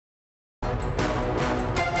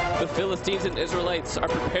The Philistines and Israelites are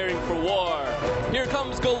preparing for war. Here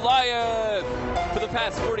comes Goliath! For the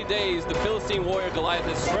past 40 days, the Philistine warrior Goliath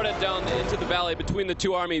has shredded down into the valley between the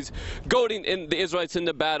two armies, goading the Israelites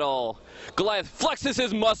into battle. Goliath flexes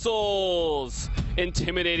his muscles,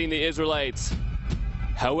 intimidating the Israelites.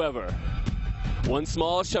 However, one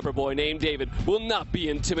small shepherd boy named David will not be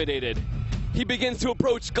intimidated. He begins to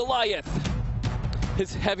approach Goliath.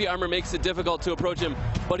 His heavy armor makes it difficult to approach him,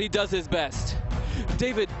 but he does his best.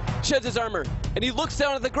 David sheds his armor, and he looks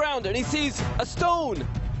down at the ground, and he sees a stone.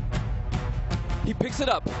 He picks it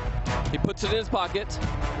up, he puts it in his pocket,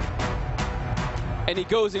 and he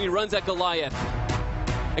goes and he runs at Goliath.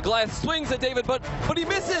 And Goliath swings at David, but he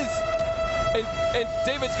misses! And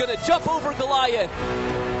David's gonna jump over Goliath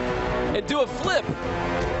and do a flip.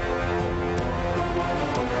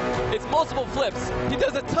 It's multiple flips. He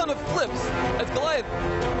does a ton of flips as Goliath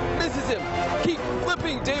misses him. Keep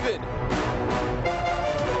flipping, David.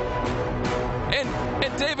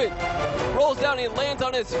 And David rolls down and lands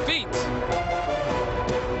on his feet.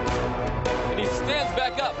 And he stands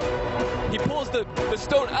back up. He pulls the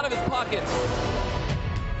stone out of his pocket.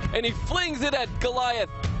 And he flings it at Goliath,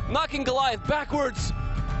 knocking Goliath backwards.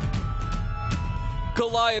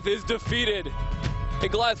 Goliath is defeated.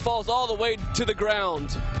 And Goliath falls all the way to the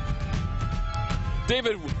ground.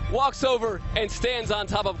 David walks over and stands on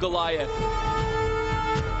top of Goliath.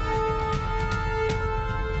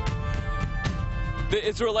 The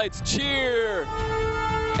Israelites cheer,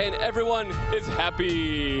 and everyone is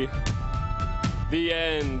happy. The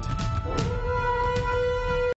end.